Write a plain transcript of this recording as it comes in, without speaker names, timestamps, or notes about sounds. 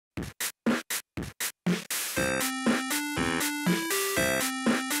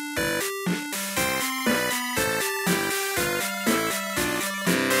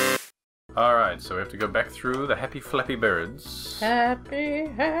Alright, so we have to go back through the Happy Flappy Birds. Happy,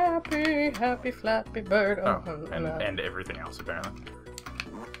 happy, happy Flappy Bird. Oh, and everything else, apparently.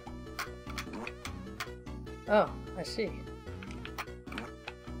 Oh, I see.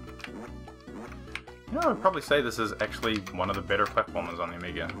 You know, I'd probably say this is actually one of the better platformers on the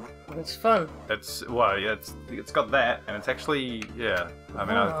Amiga. It's fun. It's, well, yeah, it's got that, and it's actually, yeah, I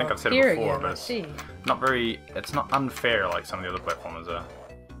mean, I think I've said it before, but it's not very, it's not unfair like some of the other platformers are.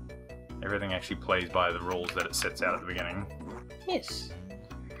 Everything actually plays by the rules that it sets out at the beginning. Yes.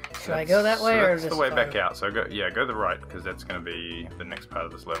 Should I go that way or that's the way back out? So go, yeah, go the right, because that's going to be the next part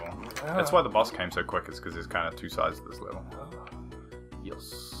of this level. Oh. That's why the boss came so quick, is because there's kind of two sides to this level.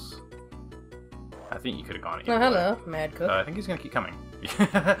 Yes. I think you could have gone either way. Hello, Mad Cook. I think he's going to keep coming.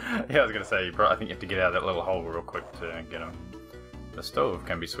 Yeah, I was going to say, I think you have to get out of that little hole real quick to get him. The stove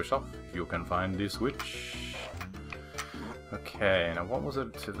can be switched off if you can find the switch. Okay, now what was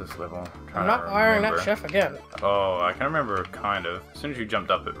it to this level? I'm not hiring that chef again. Oh, I can remember, kind of. As soon as you jumped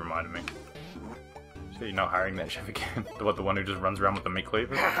up, it reminded me. So you're not hiring that chef again? The one who just runs around with the meat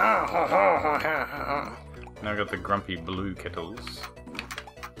cleavers? Now I've got the grumpy blue kettles.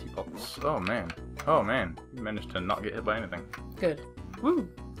 Teapots. Oh man. Oh man. You managed to not get hit by anything. Good. Woo!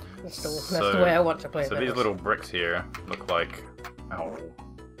 That's the way I want to play. So these little bricks here look like... Oh.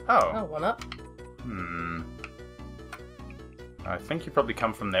 Oh, one up. I think you probably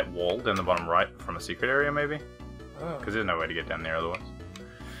come from that wall down the bottom right, from a secret area maybe? Oh. Because there's no way to get down there otherwise.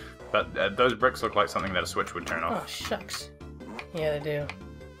 But those bricks look like something that a switch would turn off. Oh, shucks. Yeah, they do.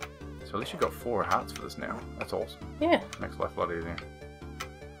 So at least you got 4 hearts for this now. That's awesome. Yeah. Makes life a lot easier.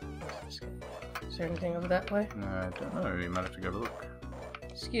 Is there anything over that way? No, I don't know. You might have to go look.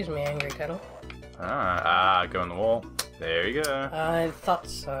 Excuse me, Angry Kettle. Go in the wall. There you go. I thought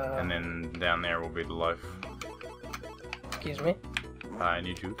so. And then down there will be the life. Excuse me. I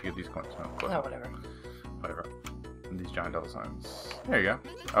need you to get these coins. Oh, whatever. Whatever. And these giant dollar signs. There you go.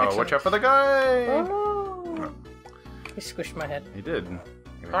 Oh, Excellent. watch out for the guy! Oh no! He squished my head. He did.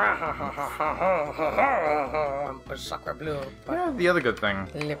 Sacre bleu. Yeah, the other good thing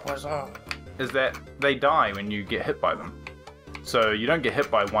is that they die when you get hit by them. So you don't get hit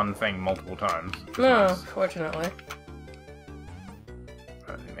by one thing multiple times. No, fortunately.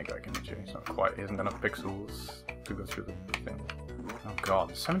 I think that guy can hit you. He's not quite. He hasn't got enough pixels to go through the thing. Oh god,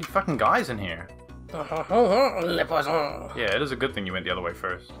 there's so many fucking guys in here. Yeah, it is a good thing you went the other way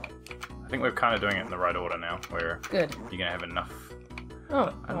first. I think we're kind of doing it in the right order now, where you're gonna have enough. Oh,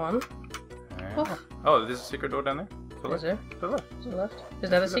 one. Oh, there's a secret door down there. Is there? To the left. To the left. Is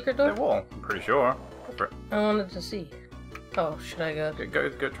that a secret door? That wall. I'm pretty sure. Go for it. I wanted to see. Oh, should I go? Go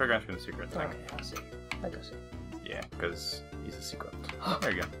try going through the secret thing. Okay, I'll see. I go see. Yeah, because he's a secret.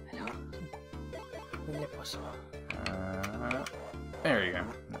 There you go. There you go.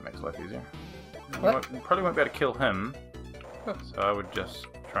 That makes life easier. You probably won't be able to kill him, so I would just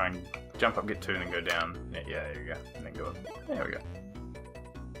try and jump up, get 2, and then go down. Yeah, there you go. And then go up. There we go.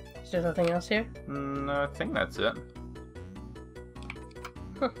 Is there nothing else here? No, I think that's it.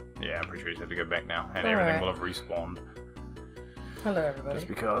 Yeah, I'm pretty sure you have to go back now, and everything will have respawned. Hello, everybody. Just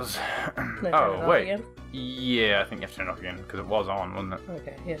because... Oh, wait. Again? Yeah, I think you have to turn it off again, because it was on, wasn't it?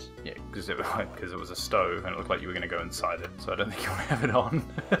 Okay, yes. Yeah, because it was a stove, and it looked like you were going to go inside it, so I don't think you want to have it on.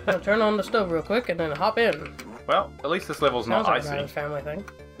 I'll turn on the stove real quick, and then hop in. Well, at least this level's not icy. Sounds like an Addams Family thing.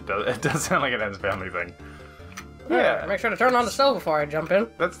 It does sound like an Addams Family thing. Yeah. Make sure to turn on the stove before I jump in.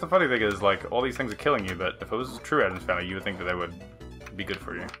 That's the funny thing is, like, all these things are killing you, but if it was a true Addams Family, you would think that they would be good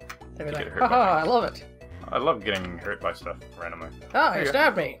for you. They'd be like, haha, I love it. I love getting hurt by stuff randomly. Ah, you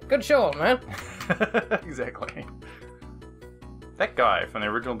stabbed me. Good show, man. Exactly. That guy from the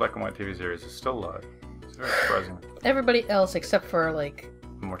original black and white TV series is still alive. It's very surprising. Everybody else except for, like...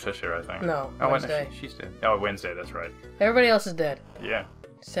 Morticia, I think. No, Wednesday. No, she's dead. Oh, Wednesday, that's right. Everybody else is dead. Yeah.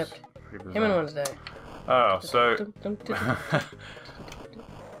 Except him and Wednesday. Oh, so...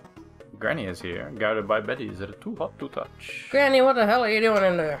 Granny is here, guarded by Betty. Is it too hot to touch? Granny, what the hell are you doing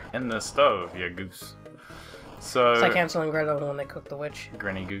in there? In the stove, you goose. So... It's like Hansel and Gretel when they cook the witch.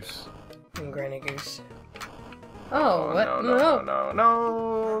 Granny Goose. And Granny Goose. Oh, what?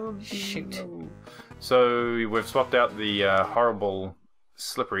 No. Shoot. No. So, we've swapped out the horrible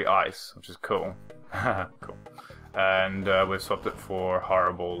slippery ice, which is cool. Cool. And we've swapped it for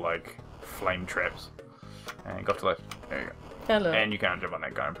horrible, like, flame traps. And go to the left. There you go. Hello. And you can't jump on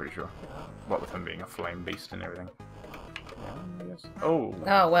that guy, I'm pretty sure. What with him being a flame beast and everything. Yes. Oh.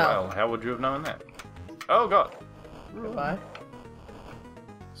 Oh, well. How would you have known that? Oh, God. Goodbye.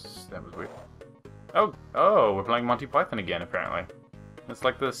 That was weird. Oh, oh, we're playing Monty Python again, apparently. It's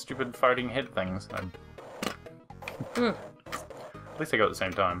like the stupid fighting head things. At least they go at the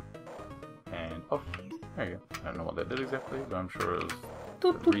same time. And, oh, there you go. I don't know what that did exactly, but I'm sure it was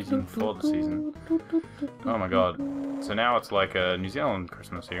the reason for the season. Oh my god. So now it's like a New Zealand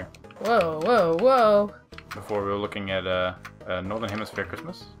Christmas here. Whoa, whoa, whoa. Before we were looking at Northern Hemisphere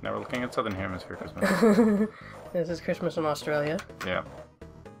Christmas, now we're looking at Southern Hemisphere Christmas. This is Christmas in Australia. Yeah.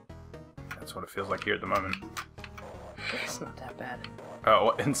 That's what it feels like here at the moment. It's not that bad.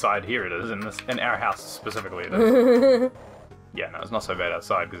 Oh, inside here it is. In our house specifically it is. Yeah, no, it's not so bad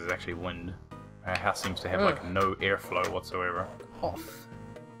outside because it's actually wind. Our house seems to have like no airflow whatsoever. Off.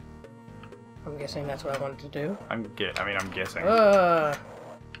 I'm guessing that's what I wanted to do. I'm guessing.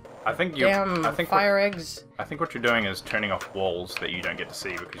 I think you. Damn I think fire eggs. I think what you're doing is turning off walls that you don't get to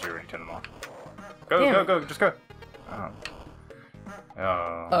see because you already turned them off. Go, Damn. go, go, just go. Oh.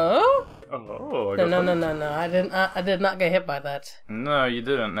 Oh? Oh. No. I did not get hit by that. No, you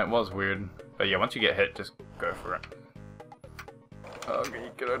didn't. That was weird. But yeah, once you get hit, just go for it. Oh,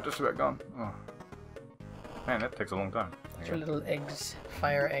 get out, just about gone. Oh. Man, that takes a long time. Your little eggs,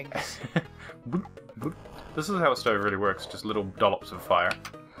 fire eggs. This is how a stove really works, just little dollops of fire.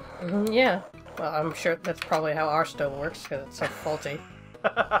 Yeah. Well, I'm sure that's probably how our stove works, because it's so faulty.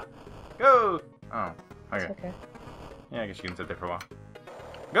 Go! Oh, okay. It's okay. Yeah, I guess you can sit there for a while.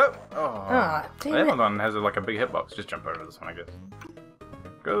 Go! Oh, ah, damn that it. one has like a big hitbox. Just jump over this one, I guess.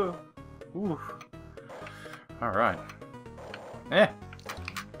 Go! Oof. Alright. Yeah.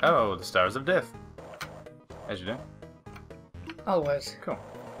 Oh, the Stars of Death. As you do. Always. Cool.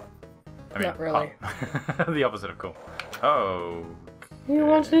 Not really. Oh. The opposite of cool. Oh. He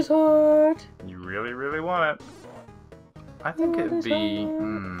wants his heart. You really, really want it. I think it'd be...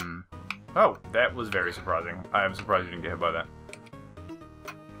 Oh, that was very surprising. I am surprised you didn't get hit by that.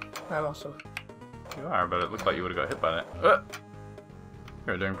 I'm awesome. You are, but it looked like you would have got hit by that.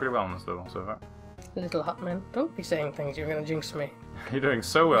 You're doing pretty well on this level so far. Little hot man. Don't be saying things, you're gonna jinx me. You're doing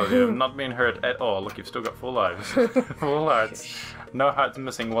so well, you have not been hurt at all. Look, you've still got 4 lives. 4 hearts. No hearts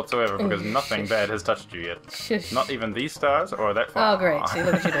missing whatsoever because nothing bad has touched you yet. Shush. Not even these stars or that far. Oh, great. See,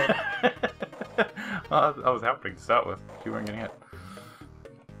 look what you did. I was helping to start with. You weren't getting hit.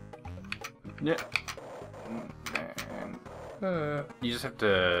 Yeah. And you just have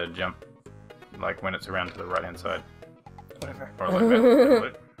to jump, like, when it's around to the right-hand side. Whatever. Or like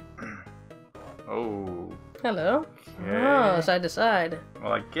that. Oh. Hello. Okay. Oh, side to side.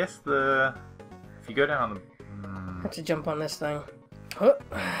 Well, I guess if you go down on the... I have to jump on this thing. Oh,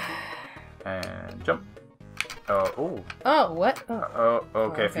 and jump. Oh. oh what? Oh,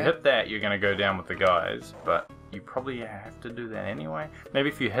 okay. If you okay. hit that, you're going to go down with the guys, but you probably have to do that anyway. Maybe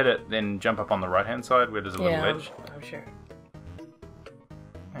if you hit it, then jump up on the right-hand side where there's a little edge. I'm sure.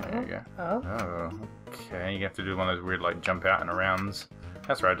 There you go. Oh. Oh, okay. You have to do one of those weird, like, jump out and arounds.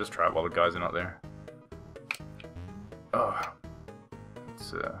 That's right, just try it while the guys are not there. Oh.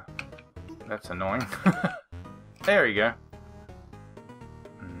 That's annoying. There you go.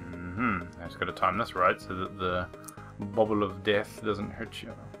 I just gotta time this right so that the bubble of death doesn't hurt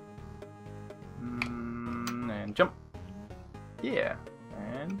you. And jump. Yeah.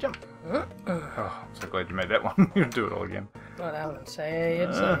 And jump. Oh, I'm so glad you made that one. You'll do it all again. Well, I wouldn't say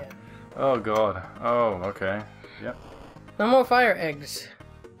it, say it. Oh god. Oh, okay. Yep. No more fire eggs.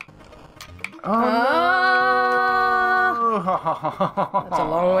 Oh, no. That's a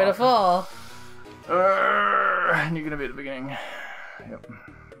long way to fall. And you're gonna be at the beginning. Yep.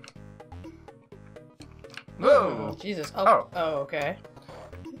 Whoa! Jesus. Oh. Oh, okay.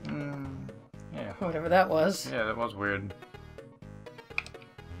 Yeah. Whatever that was. Yeah, that was weird.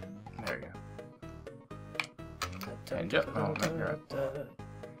 There you go. And jump. Oh, no, you're right.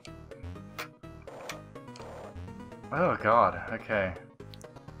 Oh god, okay.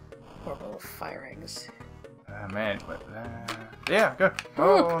 Poor little fire eggs. Man, yeah, go.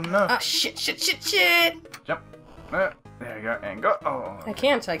 Oh no. Ah, shit. Jump. There you go, and go. Oh. I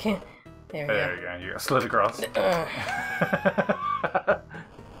can't. There we There you go, you got slid across. There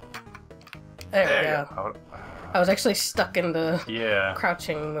we go. Oh. I was actually stuck in the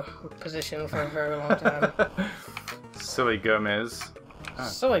crouching position for a very long time. Silly Gomez.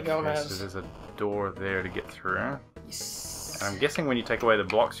 Silly Gomez. So there's a door there to get through. Yes. And I'm guessing when you take away the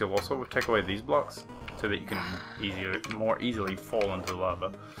blocks, you'll also take away these blocks, so that you can more easily fall into the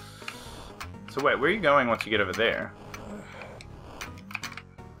lava. So wait, where are you going once you get over there?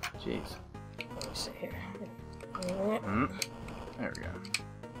 Jeez. Let me see here. There we go.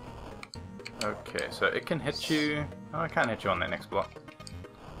 Okay, so it can hit you... Oh, it can't hit you on that next block.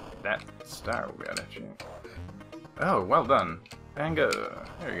 That star will be able to hit you. Oh, well done. And go.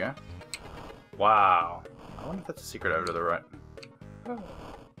 There you go. Wow. I wonder if that's a secret over to the right. Oh.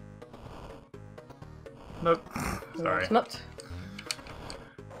 Nope. Sorry. It's not.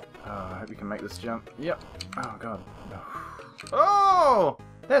 I hope you can make this jump. Yep. Oh god. No. Oh!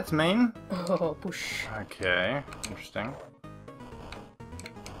 That's mean. Oh, push. Okay. Interesting.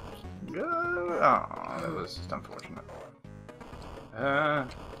 Oh, that was just unfortunate. Oh,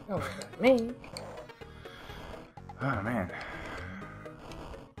 me. Oh man.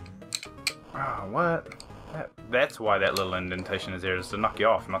 Oh, what? That's why that little indentation is there, just to knock you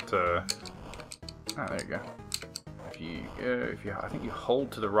off, not to... Oh, there you go. If you, I think you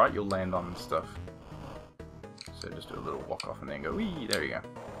hold to the right, you'll land on stuff. So just do a little walk off and then go, wee, there you go.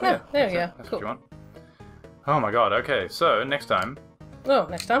 Yeah, there you go. That's Cool. what you want. Oh my god, okay, so next time. Oh,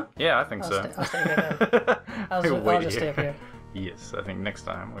 next time? Yeah, I think so. I'll stay here then. I'll just stay up here. Yes, I think next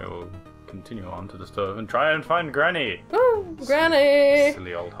time we will continue on to the stove and try and find Granny. Woo! Granny!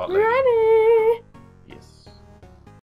 Silly old hot lady. Granny!